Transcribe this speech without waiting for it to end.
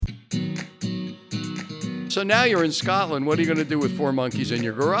So now you're in Scotland. What are you going to do with 4 monkeys in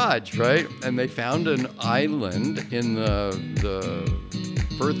your garage, right? And they found an island in the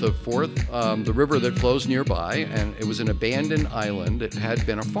Firth of Forth, the river that flows nearby, and it was an abandoned island. It had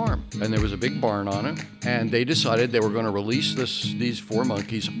been a farm, and there was a big barn on it. And they decided they were going to release these 4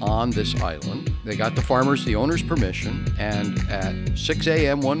 monkeys on this island. They got the owner's permission, and at 6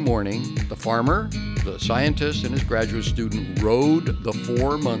 a.m. one morning, the farmer, the scientist, and his graduate student rowed the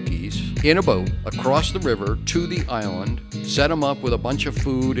 4 monkeys in a boat across the river to the island, set them up with a bunch of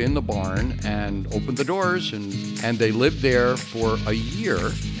food in the barn, and opened the doors, and they lived there for a year.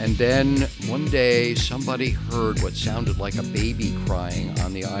 And then one day, somebody heard what sounded like a baby crying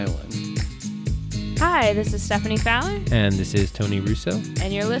on the island. Hi, this is Stephanie Fowler. And this is Tony Russo.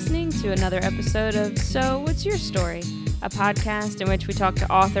 And you're listening to another episode of So What's Your Story? A podcast in which we talk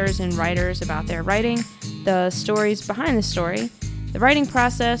to authors and writers about their writing, the stories behind the story, the writing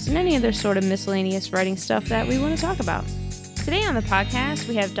process, and any other sort of miscellaneous writing stuff that we want to talk about. Today on the podcast,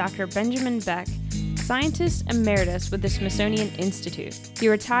 we have Dr. Benjamin Beck, Scientist Emeritus with the Smithsonian Institute. He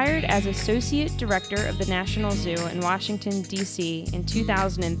retired as Associate Director of the National Zoo in Washington, D.C. in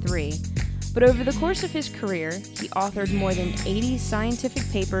 2003. But over the course of his career, he authored more than 80 scientific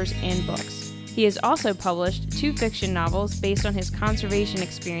papers and books. He has also published 2 fiction novels based on his conservation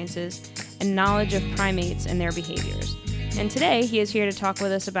experiences and knowledge of primates and their behaviors. And today, he is here to talk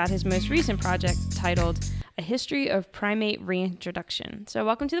with us about his most recent project titled A History of Primate Reintroduction. So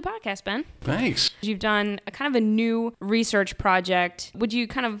welcome to the podcast, Ben. Thanks. You've done a kind of a new research project. Would you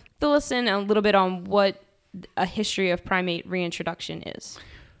kind of fill us in a little bit on what A History of Primate Reintroduction is?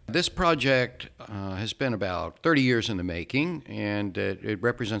 This project has been about 30 years in the making, and it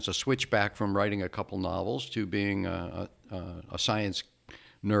represents a switch back from writing a couple novels to being a science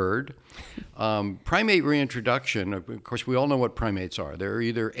nerd. Primate reintroduction, of course, we all know what primates are. They're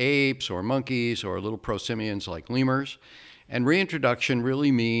either apes or monkeys or little prosimians like lemurs. And reintroduction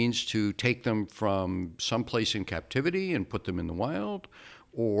really means to take them from some place in captivity and put them in the wild,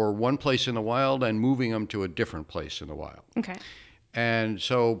 or one place in the wild and moving them to a different place in the wild. Okay. And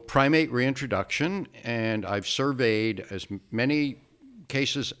so primate reintroduction, and I've surveyed as many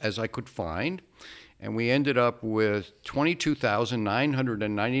cases as I could find, and we ended up with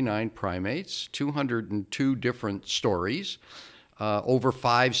 22,999 primates, 202 different stories, over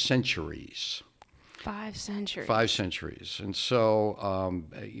 5 centuries. 5 centuries. 5 centuries. And so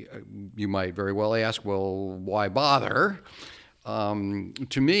you might very well ask, well, why bother?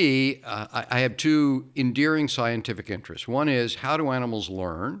 To me, I have 2 endearing scientific interests. One is, how do animals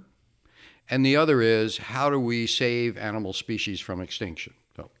learn? And the other is, how do we save animal species from extinction?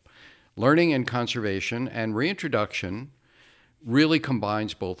 So, learning and conservation and reintroduction really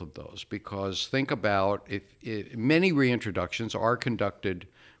combines both of those, because think about if many reintroductions are conducted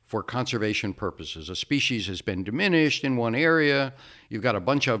for conservation purposes. A species has been diminished in one area, you've got a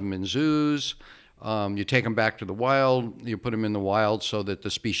bunch of them in zoos. You take them back to the wild, you put them in the wild so that the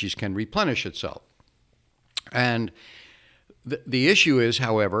species can replenish itself. And the issue is,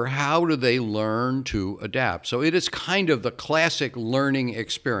 however, how do they learn to adapt? So it is kind of the classic learning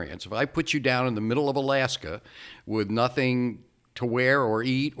experience. If I put you down in the middle of Alaska with nothing to wear or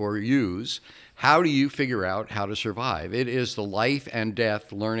eat or use, how do you figure out how to survive? It is the life and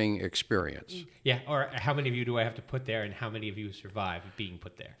death learning experience. Yeah, or how many of you do I have to put there, and how many of you survive being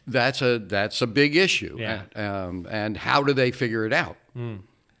put there? That's a big issue. Yeah. And how do they figure it out?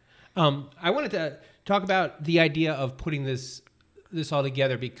 I wanted to talk about the idea of putting this all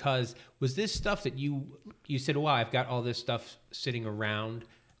together, because was this stuff that you said, wow, I've got all this stuff sitting around,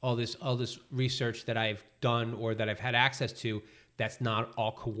 all this research that I've done or that I've had access to, that's not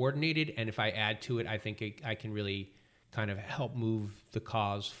all coordinated, and if I add to it, I think I can really kind of help move the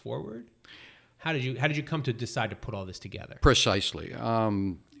cause forward. How did you come to decide to put all this together? Precisely.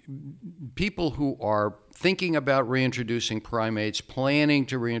 People who are thinking about reintroducing primates, planning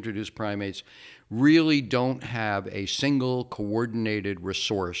to reintroduce primates, really don't have a single coordinated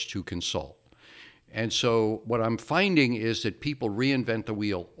resource to consult. And so what I'm finding is that people reinvent the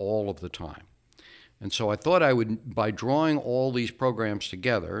wheel all of the time. And so I thought I would, by drawing all these programs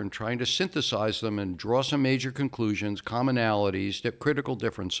together and trying to synthesize them and draw some major conclusions, commonalities, critical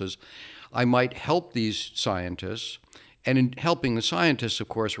differences, I might help these scientists. And in helping the scientists, of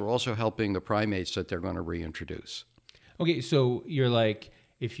course, we're also helping the primates that they're going to reintroduce. Okay, so you're like,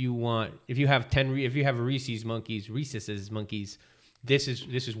 if you have rhesus monkeys, this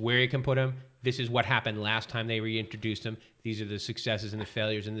is where you can put them. This is what happened last time they reintroduced them. These are the successes and the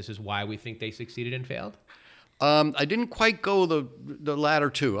failures, and this is why we think they succeeded and failed? I didn't quite go the latter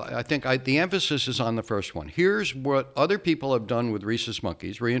two. I think the emphasis is on the first one. Here's what other people have done with rhesus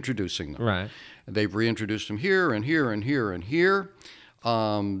monkeys, reintroducing them. Right. They've reintroduced them here and here and here and here.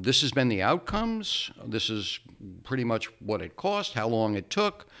 This has been the outcomes. This is pretty much what it cost, how long it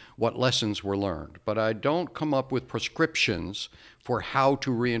took, what lessons were learned. But I don't come up with prescriptions for how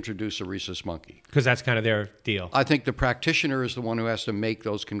to reintroduce a rhesus monkey. Because that's kind of their deal. I think the practitioner is the one who has to make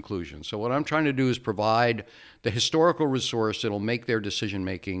those conclusions. So what I'm trying to do is provide the historical resource that'll make their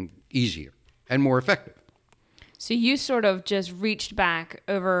decision-making easier and more effective. So you sort of just reached back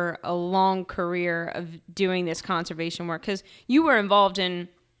over a long career of doing this conservation work, because you were involved in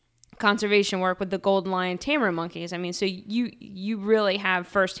conservation work with the golden lion tamarin monkeys. I mean, so you really have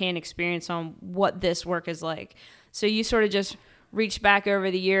firsthand experience on what this work is like. So you sort of just reached back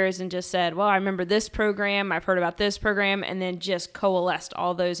over the years and just said, well, I remember this program, I've heard about this program, and then just coalesced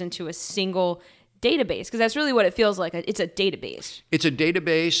all those into a single database, because that's really what it feels like. It's a database. It's a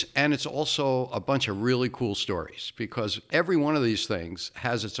database, and it's also a bunch of really cool stories, because every one of these things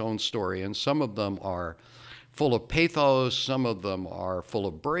has its own story, and some of them are full of pathos, some of them are full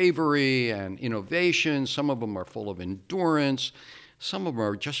of bravery and innovation, some of them are full of endurance, some of them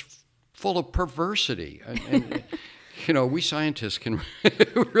are just full of perversity. And we scientists can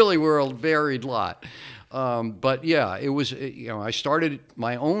really, we're a varied lot. But yeah, it was, I started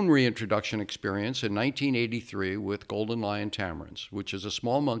my own reintroduction experience in 1983 with golden lion tamarins, which is a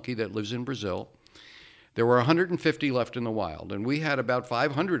small monkey that lives in Brazil. There were 150 left in the wild, and we had about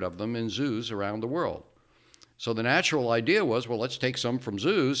 500 of them in zoos around the world. So the natural idea was, well, let's take some from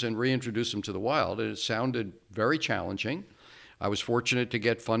zoos and reintroduce them to the wild. And it sounded very challenging. I was fortunate to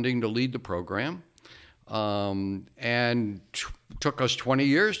get funding to lead the program. And took us 20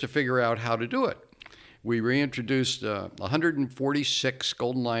 years to figure out how to do it. We reintroduced 146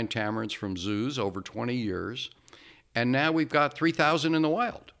 golden lion tamarins from zoos over 20 years, and now we've got 3,000 in the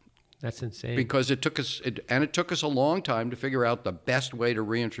wild. That's insane. Because it took us a long time to figure out the best way to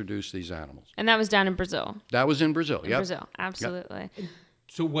reintroduce these animals. And that was down in Brazil. That was in Brazil, yeah. Brazil, absolutely. Yep.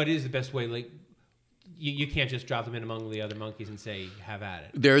 So what is the best way? Like, you can't just drop them in among the other monkeys and say, have at it.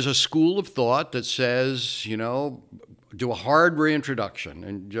 There's a school of thought that says, do a hard reintroduction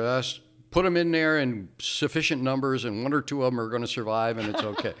and just put them in there in sufficient numbers, and one or two of them are going to survive, and it's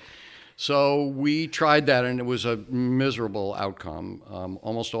okay. So we tried that, and it was a miserable outcome.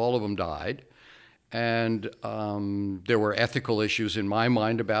 Almost all of them died. And there were ethical issues in my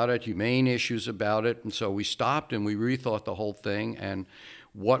mind about it, humane issues about it. And so we stopped and we rethought the whole thing. And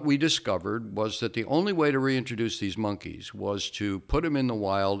what we discovered was that the only way to reintroduce these monkeys was to put them in the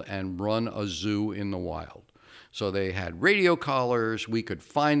wild and run a zoo in the wild. So they had radio collars. We could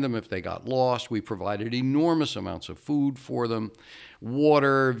find them if they got lost. We provided enormous amounts of food for them,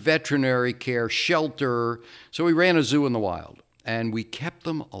 water, veterinary care, shelter. So we ran a zoo in the wild. And we kept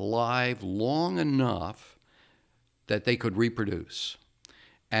them alive long enough that they could reproduce.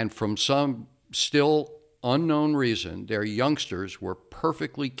 And from some still unknown reason, their youngsters were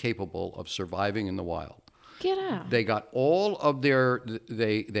perfectly capable of surviving in the wild. Get out. They got all of their,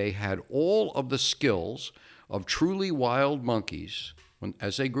 they had all of the skills of truly wild monkeys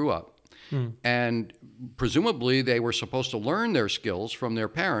as they grew up. And presumably they were supposed to learn their skills from their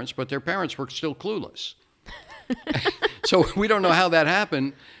parents, but their parents were still clueless. So we don't know how that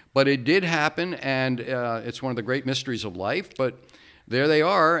happened, but it did happen, and it's one of the great mysteries of life. But there they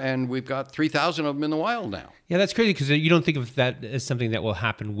are, and we've got 3,000 of them in the wild now. Yeah, that's crazy, because you don't think of that as something that will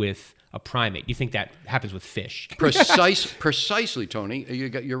happen with a primate. You think that happens with fish. Precisely, Tony.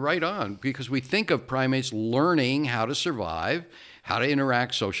 You're right on, because we think of primates learning how to survive, how to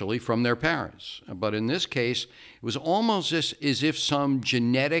interact socially from their parents. But in this case, it was almost as if some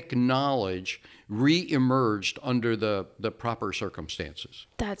genetic knowledge re-emerged under the proper circumstances.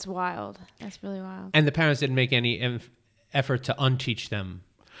 That's wild. That's really wild. And the parents didn't make any effort to unteach them.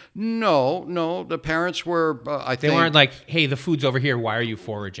 No. The parents were, I think... They weren't like, hey, the food's over here. Why are you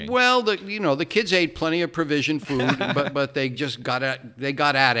foraging? Well, the kids ate plenty of provision food, but they just got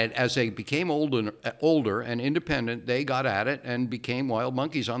at it as they became older and independent. They got at it and became wild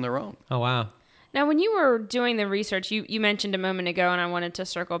monkeys on their own. Oh, wow. Now, when you were doing the research, you mentioned a moment ago, and I wanted to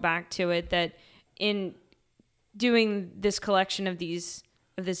circle back to it, that in doing this collection of this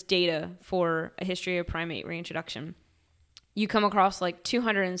data for a history of primate reintroduction, you come across like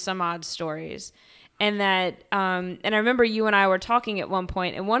 200 and some odd stories. And that, and I remember you and I were talking at one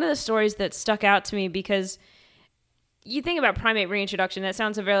point, and one of the stories that stuck out to me, because you think about primate reintroduction, that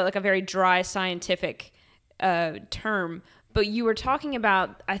sounds like a very dry scientific term. But you were talking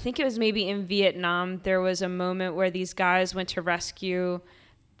about, I think it was maybe in Vietnam, there was a moment where these guys went to rescue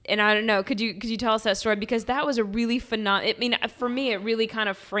And I don't know, could you tell us that story? Because that was a really phenomenal, I mean, for me, it really kind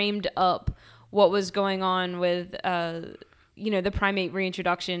of framed up what was going on with, the primate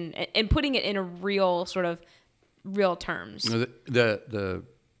reintroduction and putting it in a real sort of real terms. The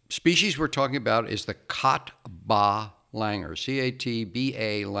species we're talking about is the Catba langur,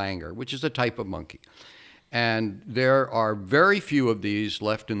 Catba langur, which is a type of monkey. And there are very few of these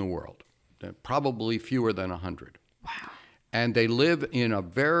left in the world, probably fewer than 100. Wow. And they live in a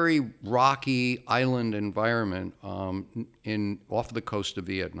very rocky island environment off the coast of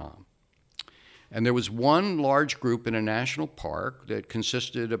Vietnam. And there was one large group in a national park that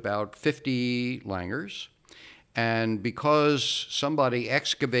consisted about 50 langurs. And because somebody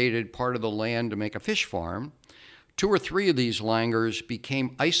excavated part of the land to make a fish farm, 2 or 3 of these langurs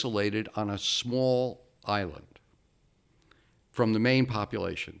became isolated on a small island from the main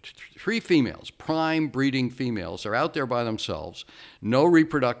population. 3 females, prime breeding females, are out there by themselves, no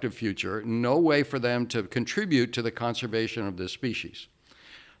reproductive future, no way for them to contribute to the conservation of this species.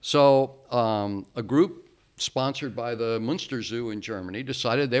 So a group sponsored by the Munster Zoo in Germany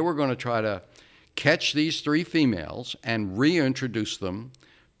decided they were going to try to catch these 3 females and reintroduce them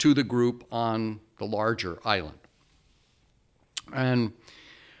to the group on the larger island. And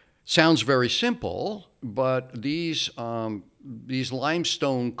sounds very simple, but these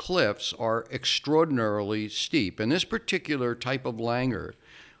limestone cliffs are extraordinarily steep. And this particular type of langur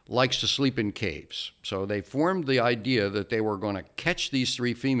likes to sleep in caves. So they formed the idea that they were going to catch these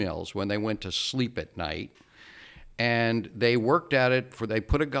 3 females when they went to sleep at night. And they worked at it they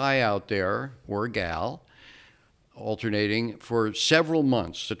put a guy out there, or a gal, alternating for several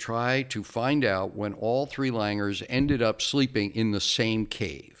months to try to find out when all 3 langurs ended up sleeping in the same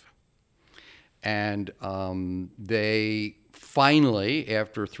cave. And they finally,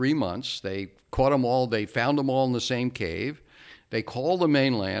 after 3 months, they caught them all, they found them all in the same cave. They called the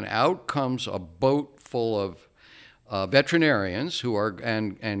mainland. Out comes a boat full of veterinarians who are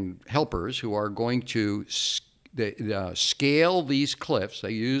and helpers who are going to scale these cliffs.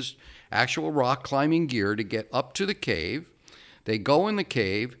 They used actual rock climbing gear to get up to the cave. They go in the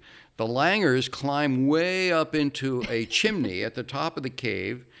cave. The langurs climb way up into a chimney at the top of the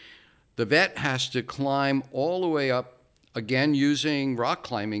cave. The vet has to climb all the way up, again using rock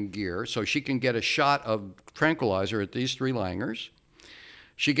climbing gear, so she can get a shot of tranquilizer at these 3 langurs.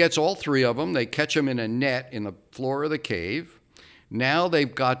 She gets all 3 of them. They catch them in a net in the floor of the cave. Now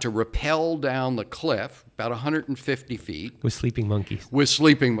they've got to rappel down the cliff, about 150 feet. With sleeping monkeys. With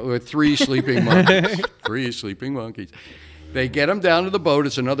 3 sleeping monkeys. 3 sleeping monkeys. They get them down to the boat.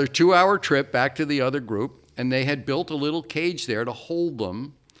 It's another 2-hour trip back to the other group. And they had built a little cage there to hold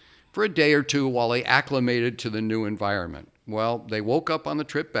them for a day or 2 while they acclimated to the new environment. Well, they woke up on the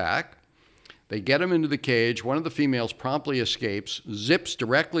trip back. They get them into the cage. One of the females promptly escapes, zips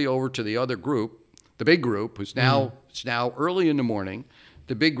directly over to the other group, the big group, who's now it's now early in the morning.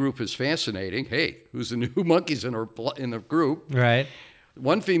 The big group is fascinating. Hey, who's the new monkeys in the group? Right.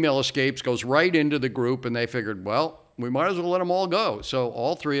 One female escapes, goes right into the group, and they figured, well, we might as well let them all go. So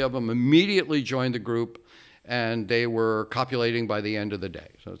all 3 of them immediately joined the group, and they were copulating by the end of the day.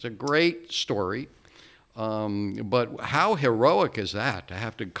 So it's a great story. But how heroic is that, to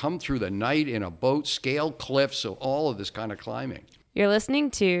have to come through the night in a boat, scale cliffs, so all of this kind of climbing. You're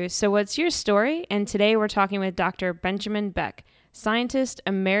listening to So What's Your Story? And today we're talking with Dr. Benjamin Beck, scientist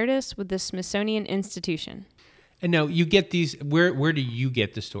emeritus with the Smithsonian Institution. And now you get these, where do you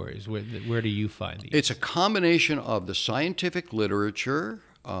get the stories? Where do you find these? It's a combination of the scientific literature,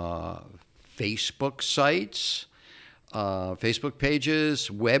 Facebook sites, Facebook pages,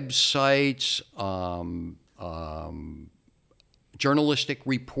 websites, journalistic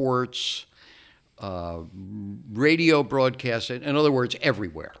reports, radio broadcasts, in other words,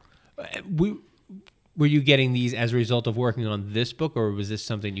 everywhere. Were you getting these as a result of working on this book, or was this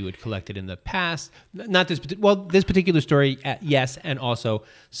something you had collected in the past? Not this, this particular story, yes, and also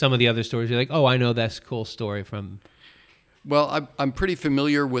some of the other stories. You're like, oh, I know that's a cool story from. Well, I'm pretty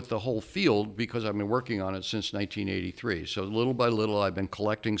familiar with the whole field because I've been working on it since 1983. So little by little, I've been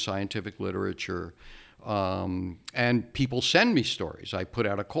collecting scientific literature. And people send me stories. I put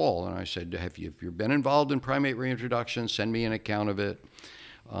out a call and I said, if you've been involved in primate reintroduction, send me an account of it.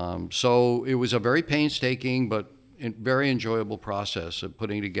 So it was a very painstaking but very enjoyable process of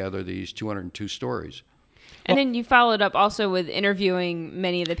putting together these 202 stories. And then you followed up also with interviewing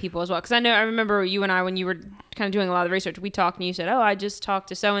many of the people as well. Because I remember you and I, when you were kind of doing a lot of the research, we talked and you said, oh, I just talked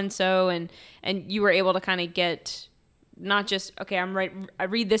to so-and-so. And you were able to kind of get not just, okay, I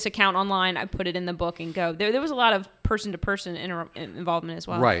read this account online, I put it in the book and go. There was a lot of person-to-person involvement as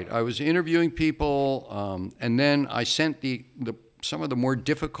well. Right. I was interviewing people, and then I sent the some of the more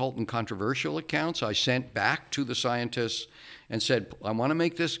difficult and controversial accounts I sent back to the scientists and said, I want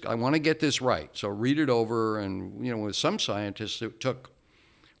to get this right. So read it over. And, with some scientists, it took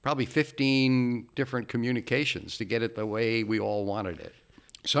probably 15 different communications to get it the way we all wanted it.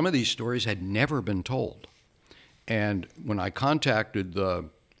 Some of these stories had never been told. And when I contacted the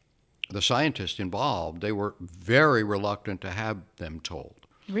scientists involved, they were very reluctant to have them told.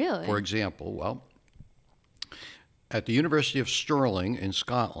 Really? For example, at the University of Stirling in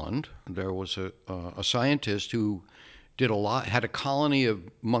Scotland, there was a scientist who had a colony of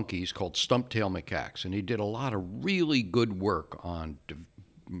monkeys called stump-tail macaques, and he did a lot of really good work on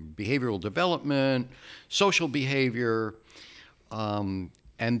behavioral development, social behavior, and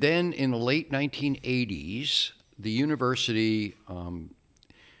then in the late 1980s, the university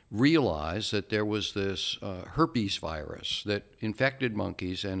realized that there was this herpes virus that infected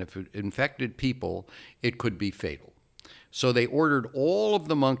monkeys, and if it infected people, it could be fatal. So they ordered all of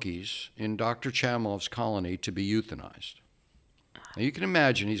the monkeys in Dr. Chamolov's colony to be euthanized. Now you can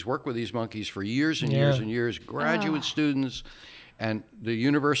imagine, he's worked with these monkeys for years and years and years, graduate students, and the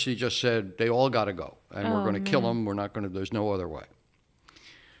university just said, they all got to go, and we're going to kill them. There's no other way.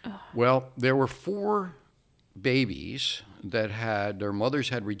 Well, there were 4 babies that their mothers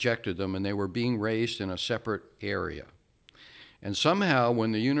had rejected them, and they were being raised in a separate area. And somehow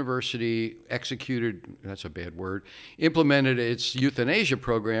when the university implemented its euthanasia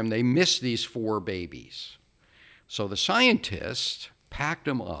program, they missed these 4 babies. So the scientist packed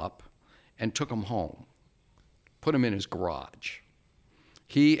them up and took them home, put them in his garage.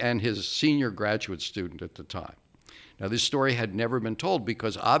 He and his senior graduate student at the time. Now, this story had never been told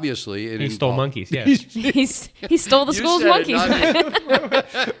because obviously he stole monkeys. Yes, he stole the school's monkeys.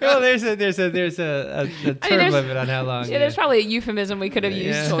 Well, there's a term limit on how long. Yeah, there's probably a euphemism we could have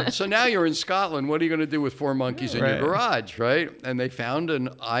used. So now you're in Scotland. What are you going to do with 4 monkeys in your garage, right? And they found an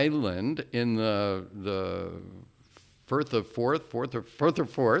island in the Firth of Forth,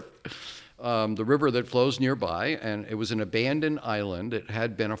 the river that flows nearby, and it was an abandoned island. It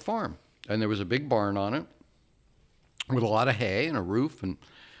had been a farm, and there was a big barn on it with a lot of hay and a roof, and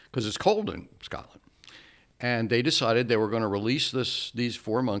because it's cold in Scotland. And they decided they were going to release these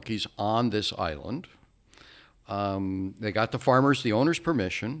 4 monkeys on this island. They got the owner's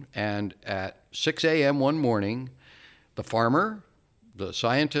permission, and at 6 a.m. one morning, the farmer, the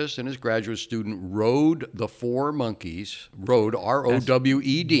scientist, and his graduate student rowed the 4 monkeys,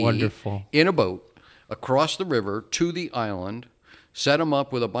 R-O-W-E-D, wonderful, in a boat across the river to the island, set them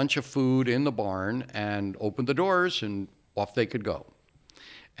up with a bunch of food in the barn, and opened the doors, and off they could go.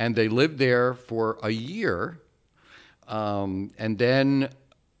 And they lived there for a year, and then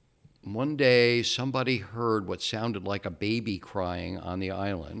one day somebody heard what sounded like a baby crying on the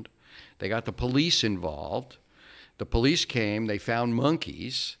island. They got the police involved. The police came, they found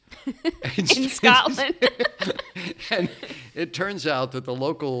monkeys. In Scotland. And it turns out that the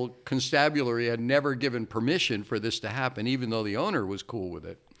local constabulary had never given permission for this to happen, even though the owner was cool with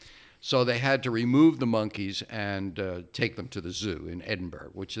it. So they had to remove the monkeys and take them to the zoo in Edinburgh,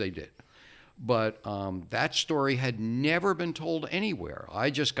 which they did. But that story had never been told anywhere.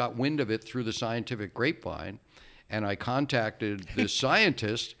 I just got wind of it through the scientific grapevine, and I contacted this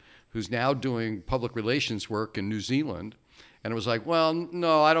scientist who's now doing public relations work in New Zealand. And it was like, well,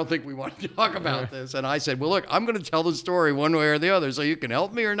 no, I don't think we want to talk about this. And I said, well, look, I'm going to tell the story one way or the other, so you can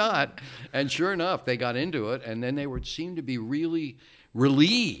help me or not. And sure enough, they got into it. And then they seemed to be really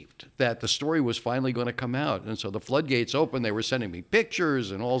relieved that the story was finally going to come out. And so the floodgates opened. They were sending me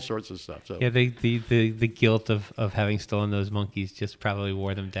pictures and all sorts of stuff. So, yeah, the guilt of having stolen those monkeys just probably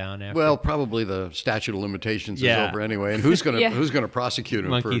wore them down after. Well, probably the statute of limitations is over anyway. And who's going to prosecute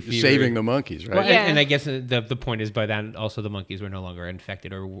them for saving the monkeys, right? Well, and I guess the point is by then also the monkeys were no longer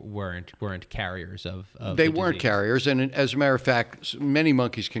infected or weren't carriers of they the weren't disease. Carriers. And as a matter of fact, many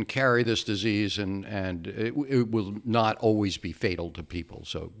monkeys can carry this disease, and it will not always be fatal to people.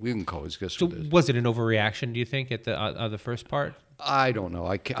 So we can coexist with this. Was it an overreaction, do you think, at the first part? I don't know.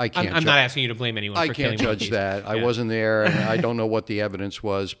 I can't. I'm not asking you to blame anyone. I for can't killing judge monkeys. that. I wasn't there, and I don't know what the evidence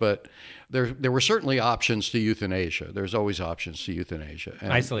was. But there were certainly options to euthanasia. There's always options to euthanasia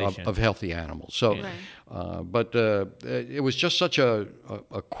and Isolation of healthy animals. So, but it was just such a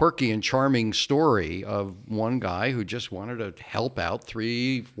quirky and charming story of one guy who just wanted to help out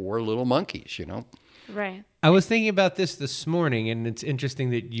 3-4 little monkeys. Right. I was thinking about this morning, and it's interesting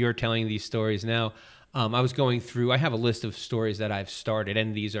that you're telling these stories now. I was going through, I have a list of stories that I've started,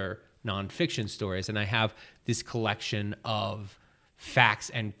 and these are nonfiction stories, and I have this collection of facts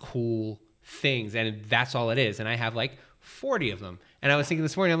and cool things, and that's all it is. And I have like 40 of them. And I was thinking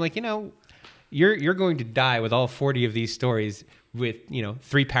this morning, I'm like, you're going to die with all 40 of these stories with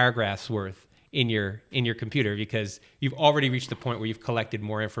 3 paragraphs worth in your computer, because you've already reached the point where you've collected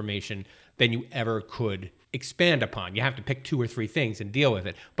more information than you ever could expand upon. You have to pick 2 or 3 things and deal with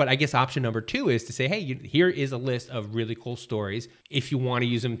it. But I guess option number 2 is to say, hey, here is a list of really cool stories if you want to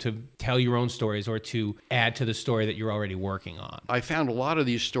use them to tell your own stories or to add to the story that you're already working on. I found a lot of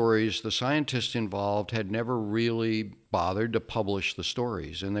these stories, the scientists involved had never really bothered to publish the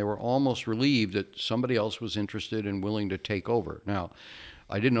stories, and they were almost relieved that somebody else was interested and willing to take over. Now,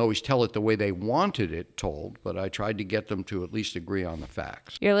 I didn't always tell it the way they wanted it told, but I tried to get them to at least agree on the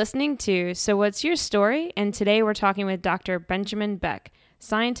facts. You're listening to So What's Your Story? And today we're talking with Dr. Benjamin Beck,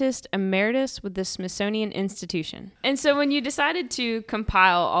 scientist emeritus with the Smithsonian Institution. And so when you decided to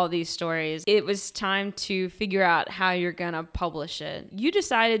compile all these stories, it was time to figure out how you're going to publish it. You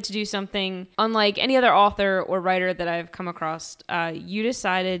decided to do something unlike any other author or writer that I've come across. You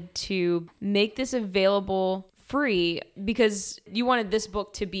decided to make this available free because you wanted this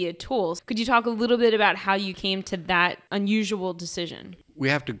book to be a tool. Could you talk a little bit about how you came to that unusual decision? We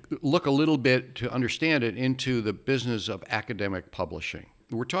have to look a little bit to understand it into the business of academic publishing.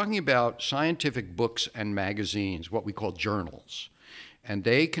 We're talking about scientific books and magazines, what we call journals. And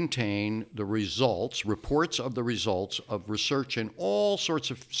they contain the results, reports of the results of research in all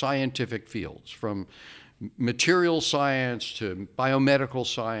sorts of scientific fields, from material science to biomedical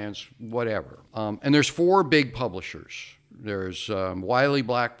science, whatever. And there's 4 big publishers. There's Wiley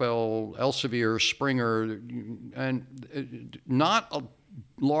Blackwell, Elsevier, Springer, and not a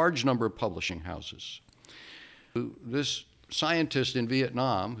large number of publishing houses. This scientist in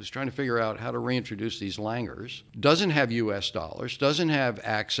Vietnam who's trying to figure out how to reintroduce these langurs doesn't have US dollars, doesn't have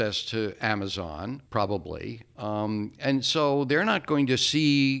access to Amazon, probably. And so they're not going to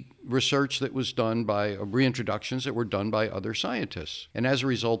see research that was done by reintroductions that were done by other scientists. And as a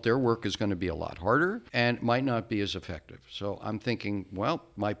result, their work is going to be a lot harder and might not be as effective. So I'm thinking, well,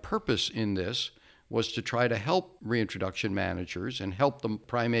 my purpose in this was to try to help reintroduction managers and help the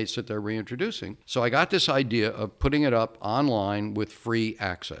primates that they're reintroducing. So I got this idea of putting it up online with free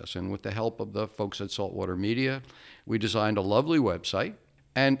access. And with the help of the folks at Saltwater Media, we designed a lovely website.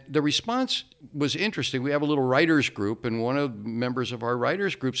 And the response was interesting. We have a little writers group, and one of the members of our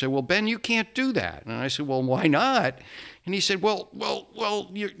writers group said, well, Ben, you can't do that. And I said, well, why not? And he said, well,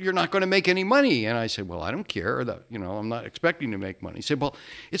 you're not going to make any money. And I said, well, I don't care. I'm not expecting to make money. He said, well,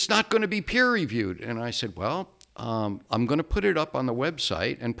 it's not going to be peer reviewed. And I said, well, I'm going to put it up on the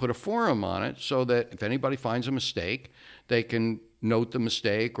website and put a forum on it so that if anybody finds a mistake, they can note the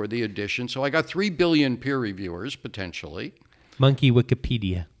mistake or the addition. So I got 3 billion peer reviewers, potentially. Monkey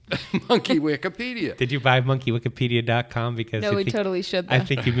Wikipedia. Monkey Wikipedia. Did you buy monkeywikipedia.com? Because no, we totally should, though. I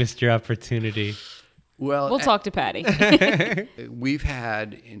think you missed your opportunity. Well, we'll talk to Patty. We've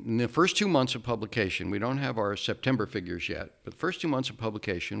had, in the first 2 months of publication, we don't have our September figures yet, but the first 2 months of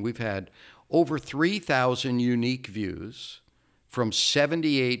publication, we've had over 3,000 unique views from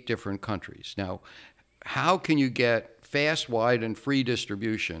 78 different countries. Now, how can you get fast, wide, and free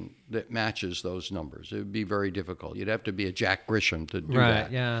distribution that matches those numbers? It would be very difficult. You'd have to be a Jack Grisham to do that.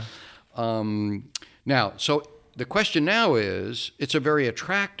 Right, yeah. Now, so the question now is, it's a very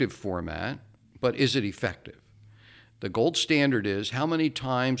attractive format, but is it effective? The gold standard is, how many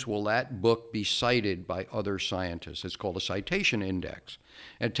times will that book be cited by other scientists? It's called a citation index.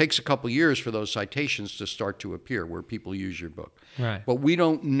 And it takes a couple years for those citations to start to appear where people use your book. Right. But we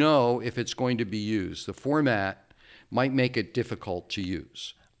don't know if it's going to be used. The format might make it difficult to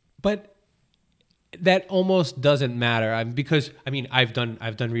use. But that almost doesn't matter because I've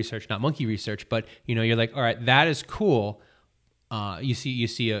done research, not monkey research, but you're like, all right, that is cool. You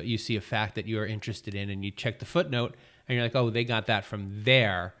see a fact that you are interested in, and you check the footnote, and you're like, oh, they got that from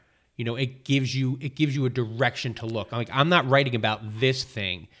there. It gives you a direction to look. I'm not writing about this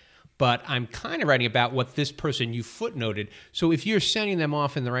thing, but I'm kind of writing about what this person you footnoted. So if you're sending them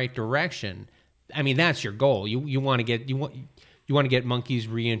off in the right direction, that's your goal. You want to get monkeys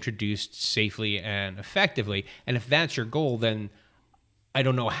reintroduced safely and effectively. And if that's your goal, then I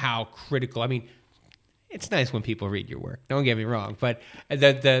don't know how critical. It's nice when people read your work. Don't get me wrong, but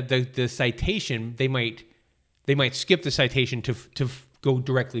the citation, they might skip the citation to go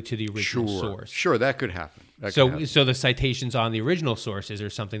directly to the original source. Sure, that could happen. So the citations on the original sources are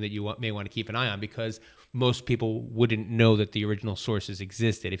something that you may want to keep an eye on, because most people wouldn't know that the original sources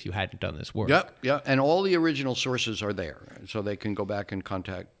existed if you hadn't done this work. Yep, and all the original sources are there, so they can go back and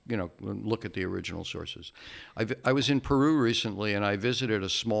look at the original sources. I was in Peru recently, and I visited a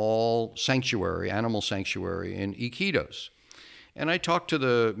small animal sanctuary in Iquitos. And I talked to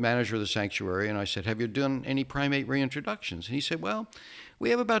the manager of the sanctuary, and I said, have you done any primate reintroductions? And he said, well, we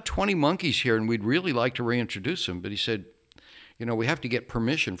have about 20 monkeys here, and we'd really like to reintroduce them. But he said, we have to get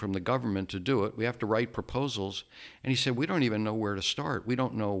permission from the government to do it. We have to write proposals. And he said, we don't even know where to start. We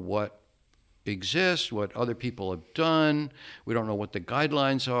don't know what exists, what other people have done. We don't know what the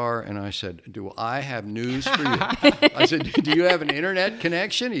guidelines are. And I said, do I have news for you? I said, do you have an internet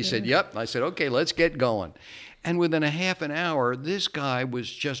connection? He said, yep. I said, okay, let's get going. And within a half an hour, this guy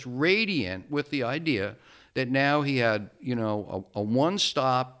was just radiant with the idea that now he had, a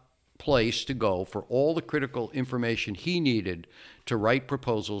one-stop place to go for all the critical information he needed to write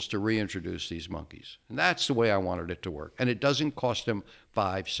proposals to reintroduce these monkeys. And that's the way I wanted it to work. And it doesn't cost him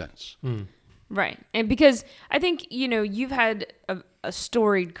 5 cents. Right. And because I think, you've had a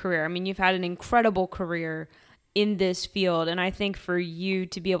storied career. I mean, you've had an incredible career in this field. And I think for you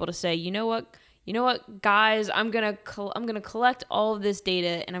to be able to say, you know what, guys, I'm going to collect all of this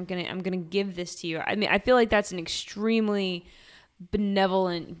data and I'm going to give this to you. I mean, I feel like that's an extremely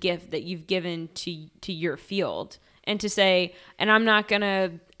benevolent gift that you've given to your field. And to say, and I'm not going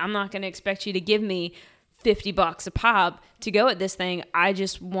to expect you to give me $50 a pop to go at this thing. I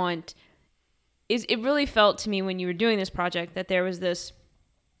just want it really felt to me when you were doing this project that there was this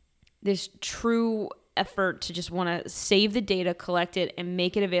true effort to just want to save the data, collect it, and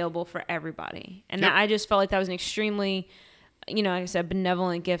make it available for everybody. And I just felt like that was an extremely, like I said,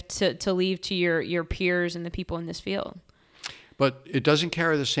 benevolent gift to leave to your peers and the people in this field. But it doesn't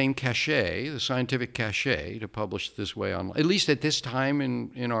carry the same cachet, the scientific cachet, to publish this way online, at least at this time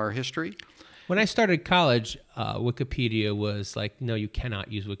in our history. When I started college, Wikipedia was like, no, you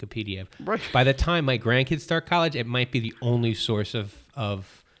cannot use Wikipedia. Right. By the time my grandkids start college, it might be the only source of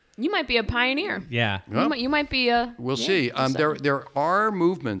You might be a pioneer. Yeah. You might be a... We'll see. There are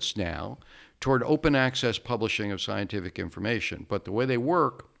movements now toward open access publishing of scientific information, but the way they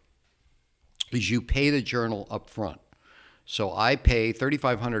work is you pay the journal up front. So I pay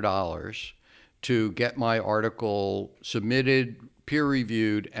 $3,500 to get my article submitted,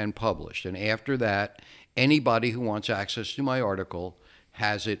 peer-reviewed, and published. And after that, anybody who wants access to my article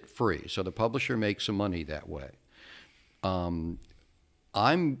has it free. So the publisher makes some money that way. I'm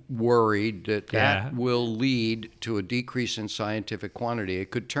worried that will lead to a decrease in scientific quantity.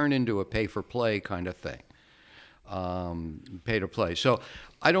 It could turn into a pay-for-play kind of thing, pay-to-play. So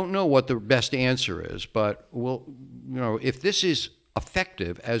I don't know what the best answer is, but if this is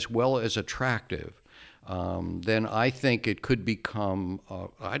effective as well as attractive, then I think it could become,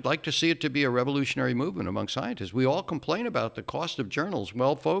 I'd like to see it to be a revolutionary movement among scientists. We all complain about the cost of journals.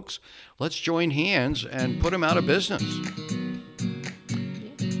 Well, folks, let's join hands and put them out of business.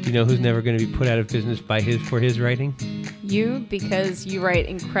 Do you know who's never going to be put out of business for his writing? You, because you write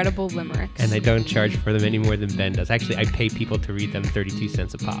incredible limericks. And I don't charge for them any more than Ben does. Actually, I pay people to read them 32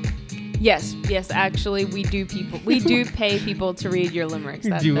 cents a pop. Yes, actually, we do pay people to read your limericks.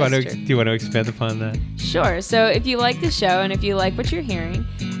 Do you want to expand upon that? Sure. So if you like the show and if you like what you're hearing,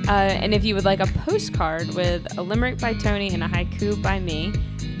 and if you would like a postcard with a limerick by Tony and a haiku by me,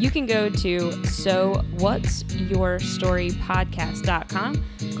 you can go to sowhatsyourstorypodcast.com,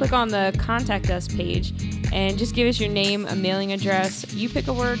 click on the Contact Us page, and just give us your name, a mailing address. You pick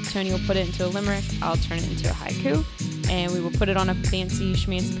a word, Tony will put it into a limerick, I'll turn it into a haiku, and we will put it on a fancy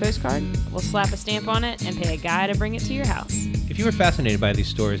schmancy postcard. We'll slap a stamp on it and pay a guy to bring it to your house. If you were fascinated by these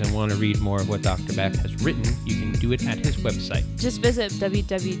stories and want to read more of what Dr. Beck has written, you can do it at his website. Just visit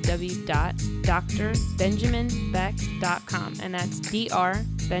www.drbenjaminbeck.com, and that's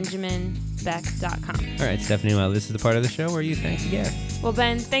drbenjaminbeck.com. All right, Stephanie, well, this is the part of the show where you thank the guest. Well,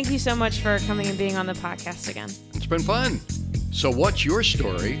 Ben, thank you so much for coming and being on the podcast again. It's been fun. So What's Your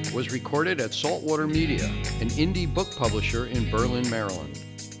Story was recorded at Saltwater Media, an indie book publisher in Berlin, Maryland.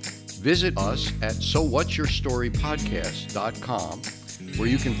 Visit us at sowhatsyourstorypodcast.com, where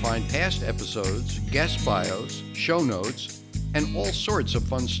you can find past episodes, guest bios, show notes, and all sorts of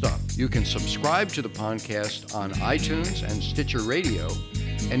fun stuff. You can subscribe to the podcast on iTunes and Stitcher Radio,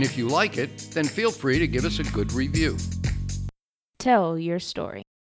 and if you like it, then feel free to give us a good review. Tell your story.